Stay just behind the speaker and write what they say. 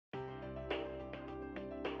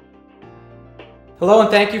Hello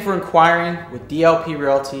and thank you for inquiring with DLP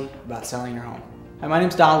Realty about selling your home. Hi, my name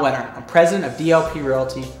is Don Wenner. I'm president of DLP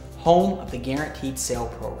Realty, home of the Guaranteed Sale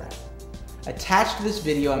Program. Attached to this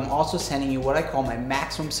video, I'm also sending you what I call my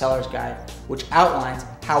Maximum Seller's Guide, which outlines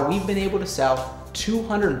how we've been able to sell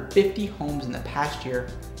 250 homes in the past year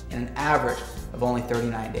in an average of only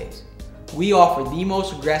 39 days. We offer the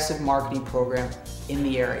most aggressive marketing program in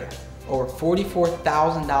the area. Over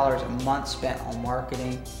 $44,000 a month spent on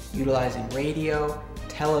marketing, utilizing radio,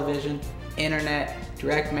 television, internet,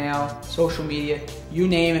 direct mail, social media, you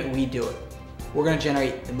name it, we do it. We're going to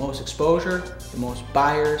generate the most exposure, the most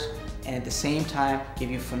buyers, and at the same time give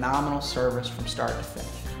you phenomenal service from start to finish.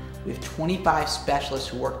 We have 25 specialists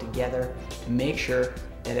who work together to make sure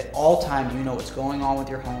that at all times you know what's going on with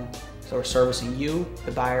your home, so we're servicing you,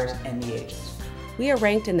 the buyers, and the agents. We are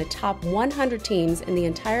ranked in the top 100 teams in the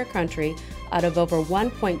entire country out of over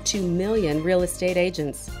 1.2 million real estate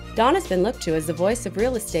agents. Don has been looked to as the voice of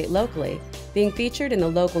real estate locally, being featured in the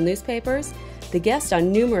local newspapers, the guest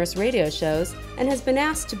on numerous radio shows, and has been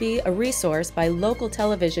asked to be a resource by local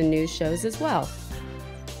television news shows as well.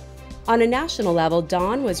 On a national level,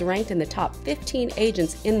 Don was ranked in the top 15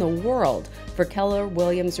 agents in the world for Keller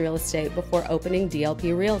Williams Real Estate before opening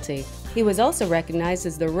DLP Realty. He was also recognized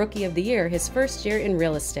as the Rookie of the Year his first year in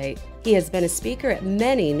real estate. He has been a speaker at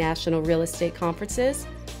many national real estate conferences.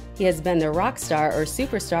 He has been the rock star or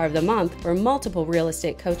superstar of the month for multiple real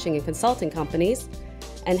estate coaching and consulting companies,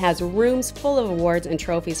 and has rooms full of awards and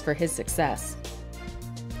trophies for his success.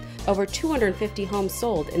 Over 250 homes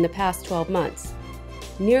sold in the past 12 months.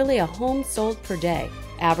 Nearly a home sold per day,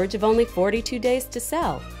 average of only 42 days to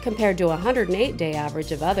sell, compared to a 108-day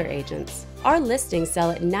average of other agents. Our listings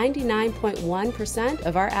sell at 99.1%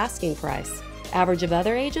 of our asking price. Average of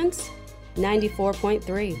other agents,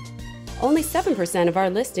 94.3%. Only 7% of our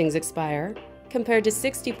listings expire, compared to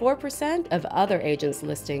 64% of other agents'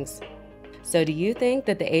 listings. So do you think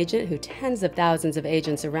that the agent who tens of thousands of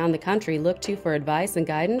agents around the country look to for advice and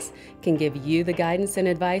guidance can give you the guidance and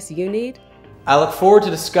advice you need? I look forward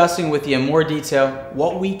to discussing with you in more detail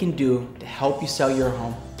what we can do to help you sell your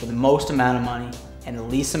home for the most amount of money and the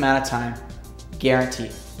least amount of time,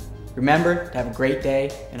 guaranteed. Remember to have a great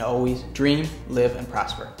day and always dream, live, and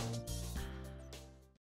prosper.